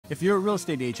If you're a real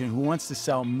estate agent who wants to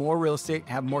sell more real estate,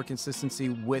 have more consistency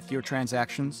with your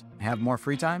transactions, have more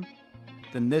free time,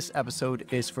 then this episode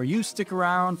is for you. Stick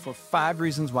around for 5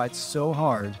 reasons why it's so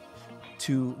hard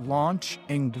to launch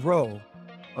and grow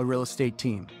a real estate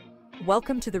team.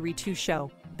 Welcome to the Ritu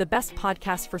Show, the best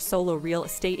podcast for solo real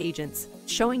estate agents,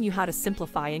 showing you how to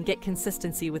simplify and get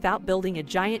consistency without building a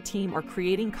giant team or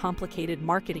creating complicated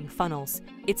marketing funnels.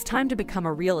 It's time to become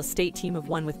a real estate team of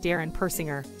one with Darren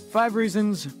Persinger. 5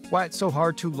 reasons why it's so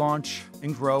hard to launch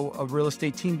and grow a real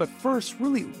estate team. But first,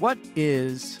 really, what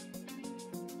is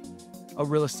a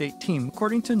real estate team?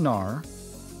 According to NAR,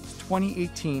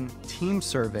 2018 team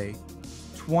survey,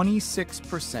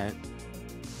 26%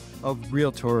 of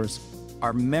realtors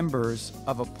are members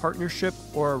of a partnership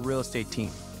or a real estate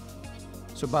team.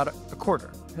 So about a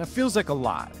quarter. That feels like a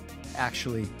lot,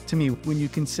 actually, to me, when you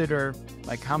consider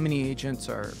like how many agents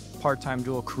are part-time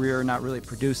dual career, not really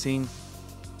producing.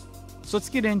 So let's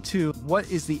get into what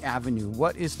is the avenue?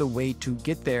 What is the way to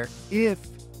get there, if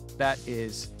that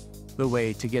is the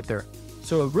way to get there?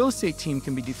 So a real estate team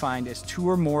can be defined as 2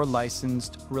 or more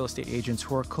licensed real estate agents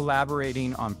who are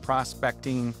collaborating on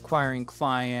prospecting, acquiring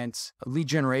clients, lead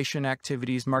generation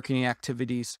activities, marketing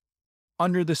activities,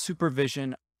 under the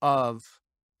supervision of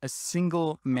a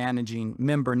single managing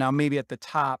member. Now, maybe at the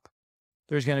top,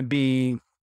 there's going to be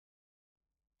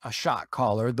a shot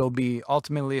caller. There'll be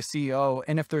ultimately a CEO.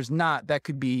 And if there's not, that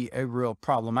could be a real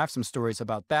problem. I have some stories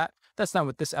about that. That's not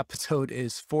what this episode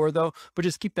is for, though, but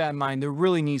just keep that in mind. There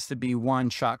really needs to be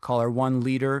one shot caller, one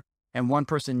leader, and one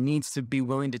person needs to be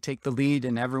willing to take the lead,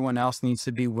 and everyone else needs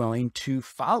to be willing to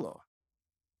follow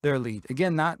their lead.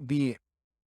 Again, not the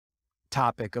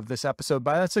topic of this episode,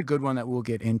 but that's a good one that we'll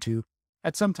get into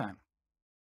at some time.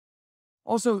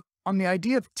 Also, on the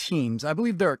idea of teams, I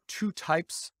believe there are 2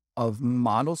 types of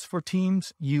models for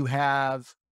teams. You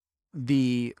have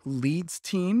the leads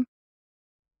team,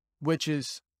 which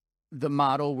is the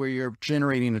model where you're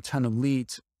generating a ton of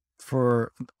leads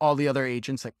for all the other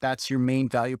agents. Like, that's your main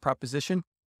value proposition.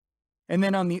 And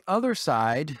then on the other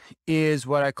side is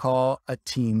what I call a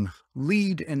team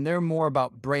lead, and they're more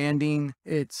about branding.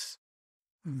 It's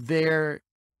the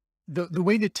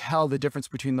way to tell the difference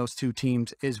between those 2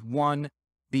 teams is, one,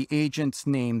 the agent's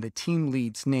name, the team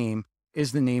lead's name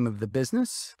is the name of the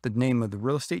business, the name of the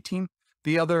real estate team.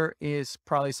 The other is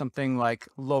probably something like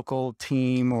local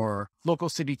team or local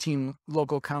city team,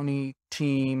 local county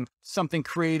team, something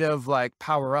creative like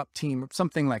power up team or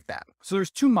something like that. So there's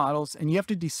 2 models, and you have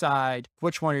to decide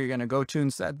which one you're going to go to.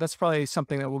 And that's probably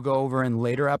something that we'll go over in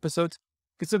later episodes,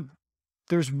 because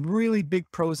there's really big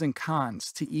pros and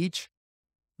cons to each.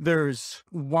 There's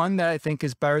one that I think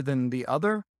is better than the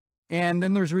other. And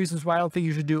then there's reasons why I don't think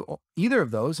you should do either of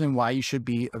those, and why you should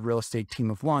be a real estate team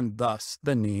of one, thus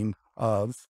the name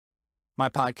of my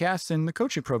podcast and the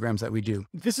coaching programs that we do.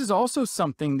 This is also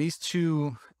something, these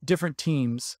 2 different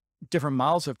teams, different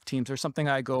models of teams, are something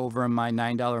I go over in my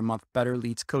 $9 a month Better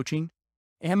Leads coaching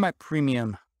and my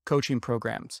premium coaching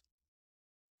programs.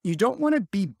 You don't want to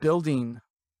be building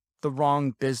the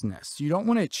wrong business. You don't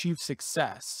want to achieve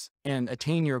success and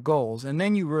attain your goals, and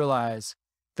then you realize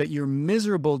that you're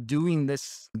miserable doing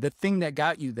this, the thing that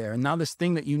got you there. And now this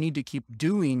thing that you need to keep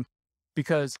doing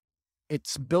because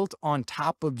it's built on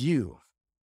top of you.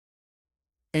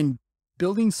 And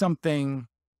building something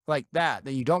like that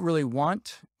you don't really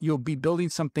want, you'll be building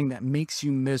something that makes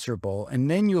you miserable.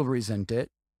 And then you'll resent it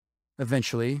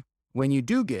eventually when you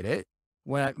do get it,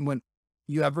 when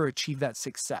you ever achieve that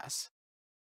success.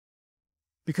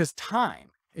 Because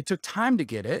it took time to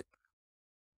get it.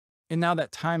 And now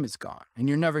that time is gone, and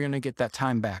you're never going to get that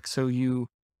time back. So you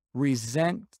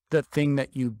resent the thing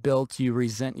that you built. You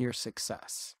resent your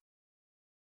success.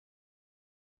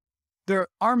 There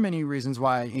are many reasons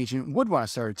why an agent would want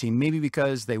to start a team. Maybe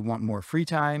because they want more free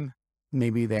time.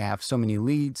 Maybe they have so many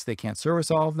leads, they can't service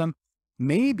all of them.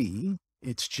 Maybe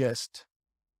it's just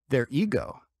their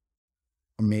ego,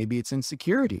 or maybe it's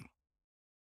insecurity.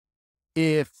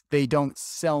 If they don't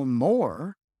sell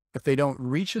more, if they don't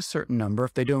reach a certain number,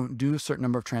 if they don't do a certain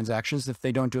number of transactions, if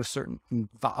they don't do a certain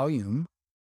volume,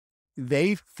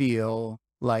 they feel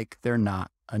like they're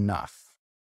not enough.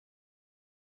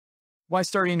 Why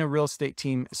starting a real estate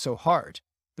team is so hard?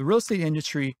 The real estate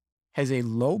industry has a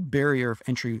low barrier of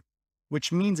entry,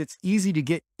 which means it's easy to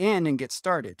get in and get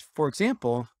started. For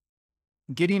example,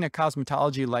 getting a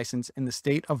cosmetology license in the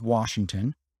state of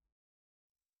Washington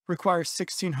requires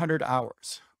 1,600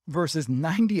 hours. Versus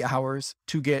 90 hours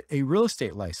to get a real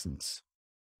estate license.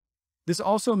 This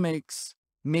also makes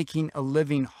making a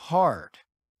living hard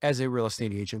as a real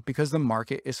estate agent because the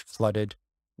market is flooded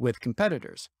with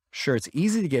competitors. Sure, it's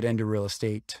easy to get into real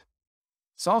estate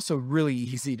It's also really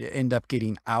easy to end up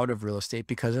getting out of real estate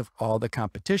because of all the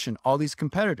competition, all these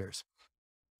competitors.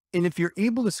 And if you're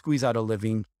able to squeeze out a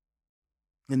living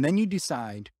and then you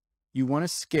decide you want to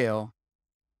scale,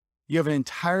 you have an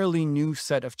entirely new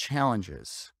set of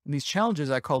challenges. And these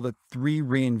challenges I call the 3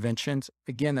 reinventions.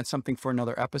 Again, that's something for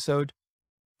another episode.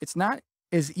 It's not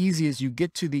as easy as you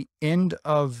get to the end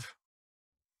of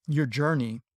your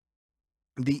journey,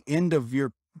 the end of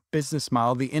your business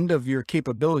model, the end of your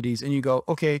capabilities, and you go,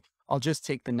 okay, I'll just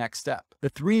take the next step. The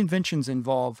 3 inventions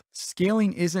involve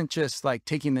scaling isn't just like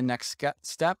taking the next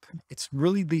step. It's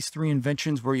really these 3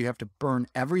 inventions where you have to burn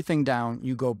everything down.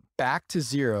 You go back to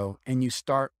zero and you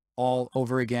start all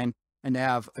over again. And to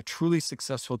have a truly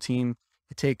successful team,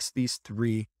 it takes these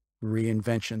 3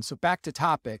 reinventions. So back to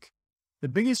topic. The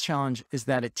biggest challenge is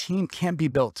that a team can't be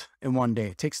built in one day.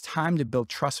 It takes time to build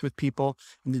trust with people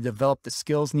and to develop the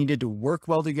skills needed to work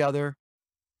well together,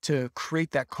 to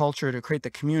create that culture, to create the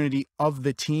community of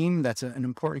the team. That's an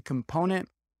important component.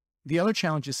 The other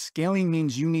challenge is scaling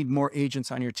means you need more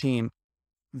agents on your team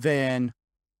than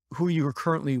who you are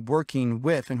currently working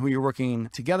with and who you're working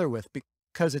together with,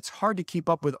 because it's hard to keep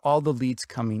up with all the leads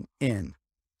coming in.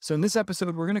 So in this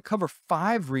episode, we're going to cover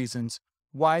 5 reasons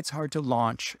why it's hard to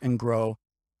launch and grow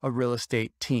a real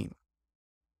estate team.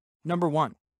 Number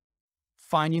 1,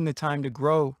 finding the time to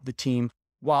grow the team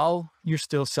while you're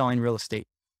still selling real estate.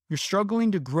 You're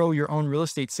struggling to grow your own real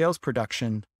estate sales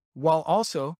production while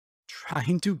also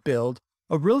trying to build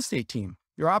a real estate team.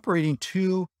 You're operating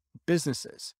 2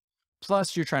 businesses.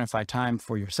 Plus, you're trying to find time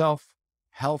for yourself,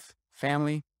 health,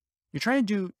 family. You're trying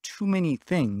to do too many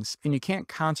things and you can't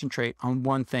concentrate on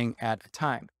one thing at a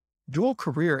time. Dual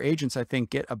career agents, I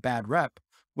think, get a bad rep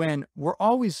when we're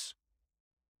always,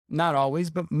 not always,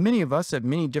 but many of us at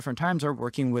many different times are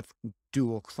working with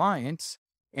dual clients.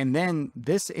 And then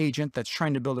this agent that's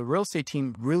trying to build a real estate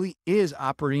team really is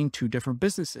operating 2 different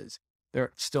businesses.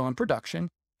 They're still in production,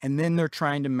 and then they're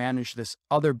trying to manage this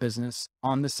other business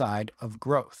on the side of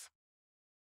growth.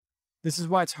 This is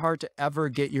why it's hard to ever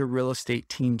get your real estate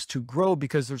teams to grow,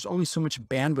 because there's only so much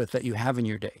bandwidth that you have in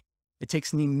your day. It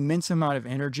takes an immense amount of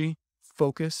energy,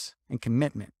 focus, and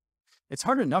commitment. It's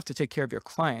hard enough to take care of your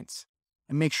clients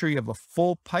and make sure you have a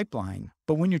full pipeline.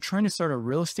 But when you're trying to start a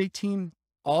real estate team,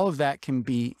 all of that can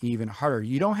be even harder.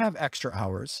 You don't have extra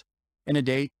hours in a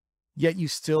day, yet you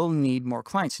still need more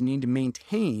clients. You need to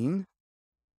maintain,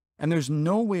 and there's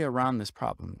no way around this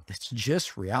problem. It's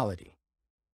just reality.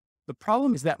 The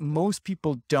problem is that most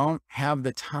people don't have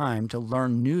the time to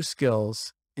learn new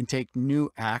skills and take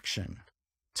new action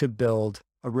to build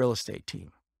a real estate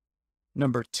team.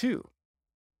 Number 2,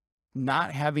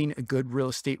 not having a good real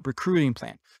estate recruiting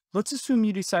plan. Let's assume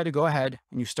you decide to go ahead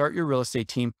and you start your real estate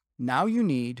team. Now you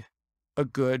need a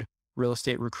good real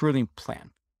estate recruiting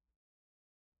plan.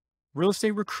 Real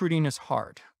estate recruiting is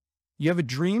hard. You have a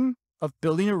dream of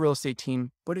building a real estate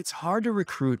team, but it's hard to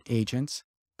recruit agents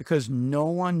because no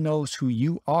one knows who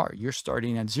you are. You're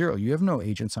starting at zero. You have no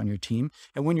agents on your team.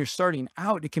 And when you're starting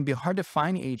out, it can be hard to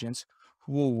find agents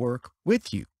who will work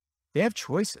with you. They have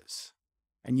choices,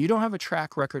 and you don't have a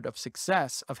track record of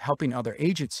success of helping other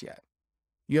agents yet.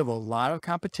 You have a lot of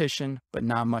competition, but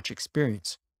not much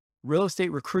experience. Real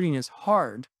estate recruiting is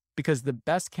hard because the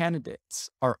best candidates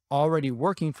are already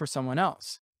working for someone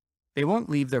else. They won't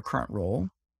leave their current role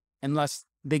unless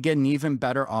they get an even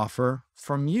better offer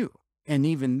from you. And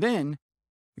even then,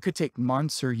 it could take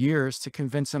months or years to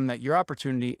convince them that your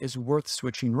opportunity is worth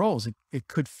switching roles. It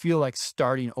could feel like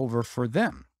starting over for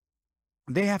them.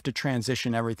 They have to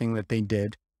transition everything that they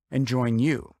did and join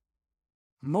you.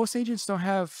 Most agents don't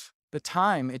have the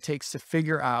time it takes to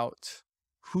figure out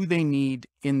who they need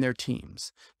in their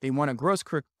teams. They want to grow as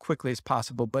quickly as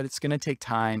possible, but it's going to take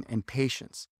time and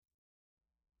patience.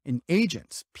 In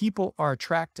agents, people are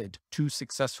attracted to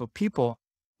successful people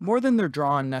more than they're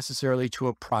drawn necessarily to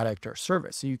a product or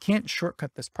service. So you can't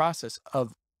shortcut this process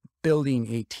of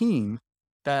building a team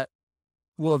that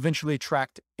will eventually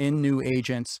attract in new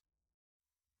agents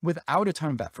without a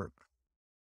ton of effort.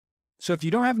 So if you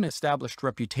don't have an established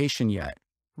reputation yet,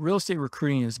 real estate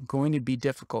recruiting is going to be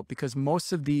difficult because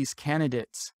most of these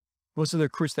candidates, most of the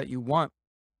recruits that you want,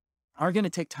 are going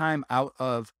to take time out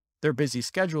of their busy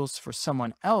schedules for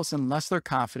someone else unless they're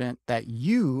confident that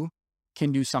you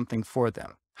can do something for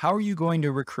them. How are you going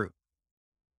to recruit?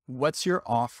 What's your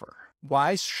offer?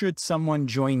 Why should someone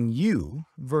join you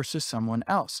versus someone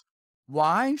else?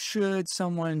 Why should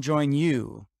someone join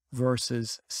you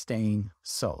versus staying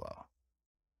solo?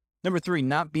 Number 3,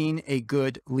 not being a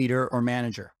good leader or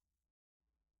manager.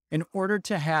 In order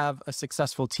to have a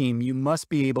successful team, you must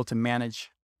be able to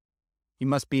manage. You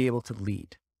must be able to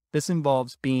lead. This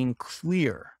involves being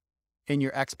clear in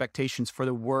your expectations for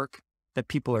the work that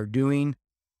people are doing,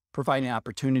 providing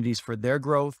opportunities for their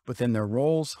growth within their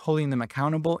roles, holding them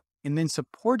accountable, and then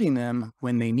supporting them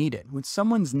when they need it. When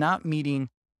someone's not meeting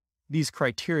these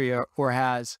criteria or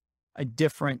has a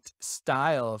different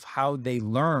style of how they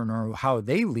learn or how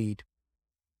they lead,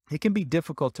 it can be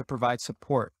difficult to provide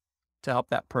support to help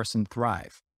that person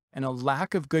thrive. And a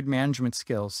lack of good management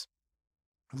skills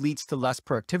leads to less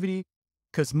productivity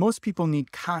because most people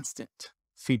need constant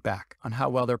feedback on how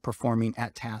well they're performing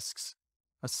at tasks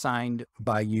assigned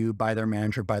by you, by their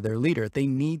manager, by their leader. They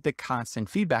need the constant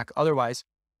feedback. Otherwise,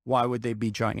 why would they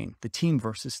be joining the team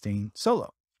versus staying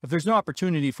solo? If there's no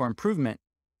opportunity for improvement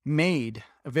made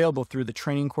available through the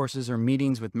training courses or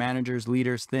meetings with managers,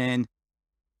 leaders, then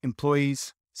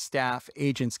employees, staff,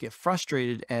 agents get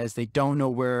frustrated as they don't know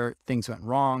where things went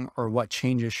wrong or what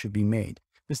changes should be made.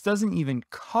 This doesn't even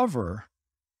cover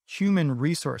human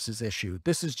resources issue.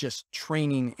 This is just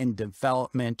training and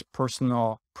development,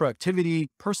 personal productivity,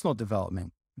 personal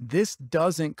development. This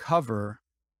doesn't cover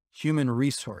human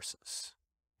resources.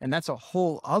 And that's a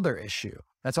whole other issue.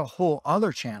 That's a whole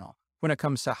other channel when it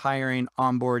comes to hiring,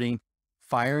 onboarding,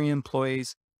 firing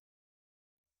employees.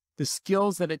 The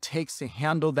skills that it takes to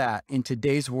handle that in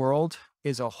today's world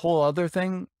is a whole other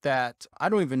thing that I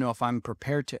don't even know if I'm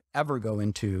prepared to ever go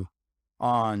into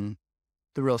on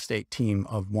the Real Estate Team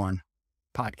of One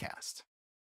podcast.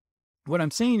 What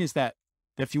I'm saying is that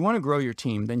if you want to grow your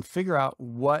team, then figure out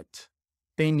what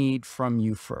they need from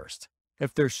you first.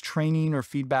 If there's training or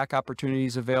feedback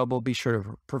opportunities available, be sure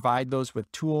to provide those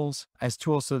with tools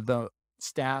so the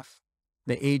staff,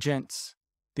 the agents,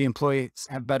 the employees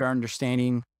have better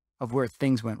understanding of where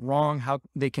things went wrong, how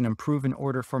they can improve in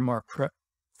order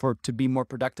to be more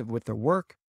productive with their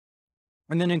work.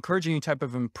 And then encouraging any type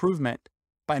of improvement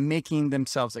by making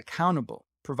themselves accountable,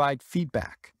 provide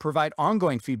feedback, provide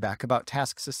ongoing feedback about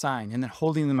tasks assigned, and then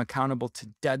holding them accountable to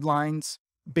deadlines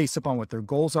based upon what their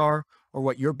goals are or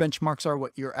what your benchmarks are,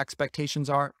 what your expectations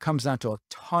are. It comes down to a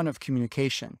ton of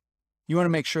communication. You want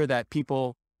to make sure that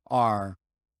people are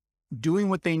doing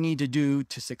what they need to do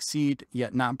to succeed,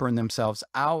 yet not burn themselves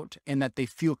out, and that they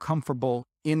feel comfortable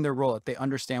in their role, that they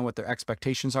understand what their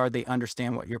expectations are, they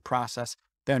understand what your process,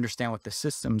 they understand what the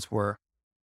systems were.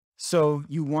 So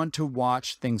you want to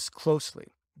watch things closely.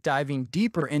 Diving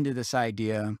deeper into this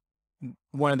idea,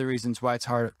 one of the reasons why it's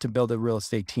hard to build a real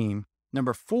estate team.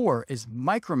 Number 4 is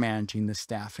micromanaging the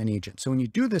staff and agents. So when you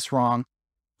do this wrong,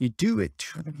 you do it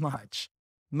too much.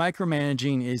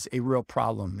 Micromanaging is a real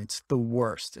problem. It's the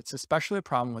worst. It's especially a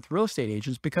problem with real estate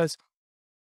agents because,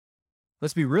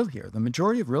 let's be real here, the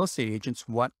majority of real estate agents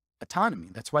want autonomy.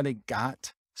 That's why they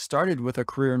got started with a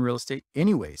career in real estate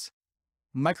anyways.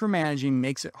 Micromanaging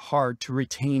makes it hard to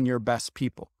retain your best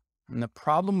people. And the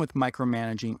problem with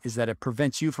micromanaging is that it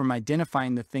prevents you from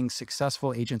identifying the things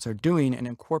successful agents are doing and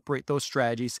incorporate those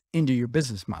strategies into your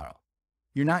business model.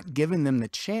 You're not giving them the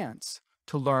chance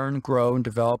to learn, grow, and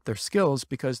develop their skills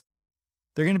because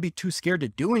they're going to be too scared to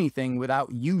do anything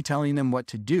without you telling them what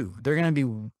to do. They're going to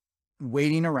be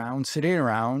waiting around, sitting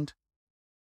around,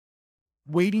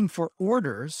 waiting for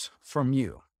orders from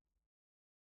you.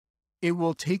 It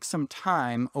will take some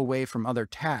time away from other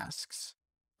tasks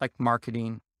like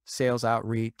marketing, sales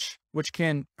outreach, which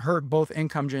can hurt both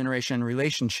income generation and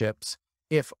relationships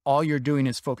if all you're doing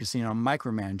is focusing on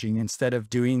micromanaging instead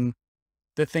of doing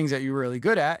the things that you're really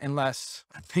good at, unless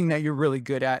the thing that you're really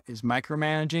good at is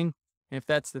micromanaging. And if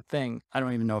that's the thing, I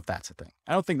don't even know if that's a thing.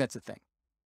 I don't think that's a thing.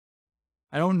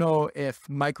 I don't know if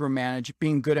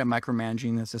being good at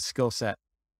micromanaging is a skill set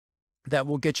that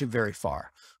will get you very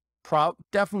far.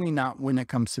 Definitely not when it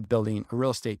comes to building a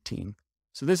real estate team.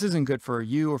 So this isn't good for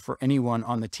you or for anyone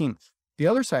on the team. The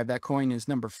other side of that coin is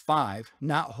number 5,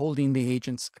 not holding the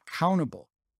agents accountable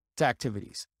to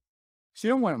activities. So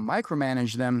you don't want to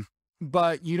micromanage them,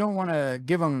 but you don't want to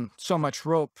give them so much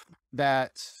rope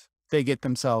that they get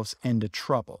themselves into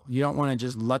trouble. You don't want to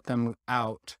just let them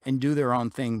out and do their own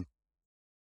thing.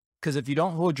 Because if you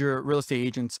don't hold your real estate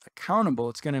agents accountable,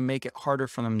 it's going to make it harder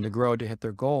for them to grow, to hit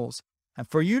their goals. And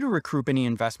for you to recoup any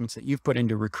investments that you've put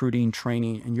into recruiting,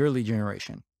 training, and your lead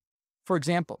generation. For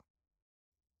example,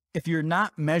 if you're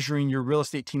not measuring your real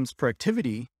estate team's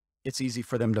productivity, it's easy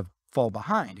for them to fall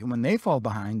behind. And when they fall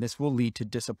behind, this will lead to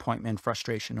disappointment,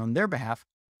 frustration on their behalf,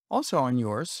 also on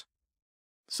yours.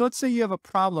 So let's say you have a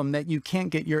problem that you can't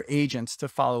get your agents to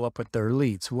follow up with their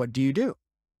leads. What do?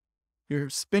 You're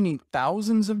spending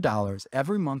thousands of dollars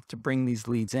every month to bring these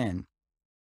leads in.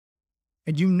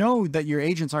 And you know that your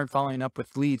agents aren't following up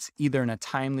with leads either in a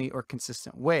timely or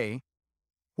consistent way,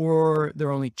 or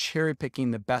they're only cherry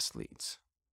picking the best leads.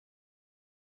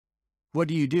 What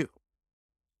do?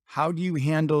 How do you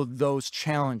handle those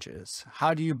challenges?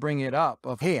 How do you bring it up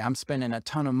of, hey, I'm spending a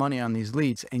ton of money on these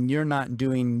leads and you're not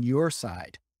doing your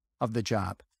side of the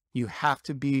job? You have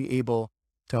to be able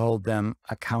to hold them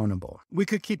accountable. We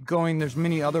could keep going. There's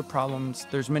many other problems.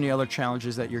 There's many other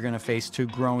challenges that you're going to face to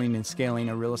growing and scaling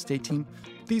a real estate team.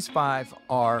 These 5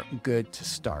 are good to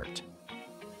start.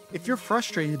 If you're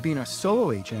frustrated being a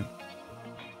solo agent,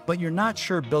 but you're not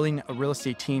sure building a real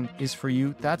estate team is for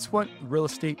you, that's what Real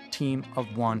Estate Team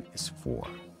of One is for.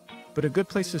 But a good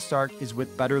place to start is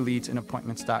with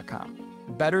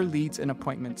betterleadsandappointments.com.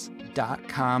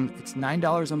 betterleadsandappointments.com. It's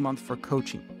 $9 a month for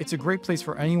coaching. It's a great place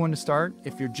for anyone to start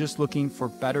if you're just looking for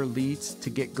better leads to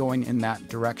get going in that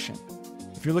direction.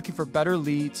 If you're looking for better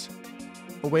leads,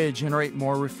 a way to generate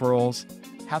more referrals,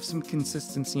 have some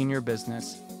consistency in your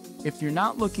business. If you're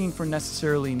not looking for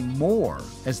necessarily more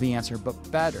as the answer, but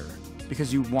better,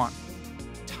 because you want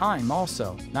time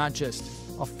also, not just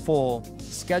a full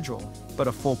schedule, but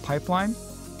a full pipeline.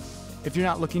 If you're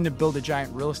not looking to build a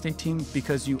giant real estate team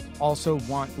because you also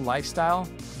want lifestyle,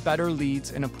 Better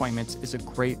Leads and Appointments is a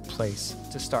great place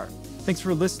to start. Thanks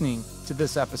for listening to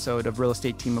this episode of Real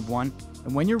Estate Team of One.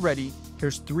 And when you're ready,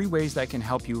 here's 3 ways that can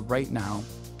help you right now.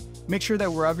 Make sure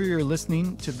that wherever you're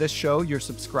listening to this show, you're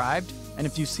subscribed. And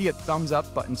if you see a thumbs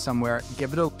up button somewhere,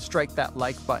 strike that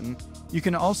like button. You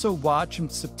can also watch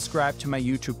and subscribe to my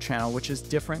YouTube channel, which is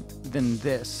different than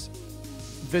this.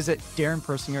 Visit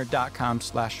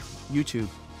darrenpersinger.com/YouTube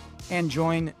and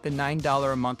join the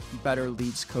 $9 a month Better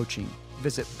Leads coaching.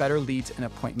 Visit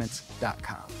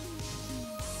betterleadsandappointments.com.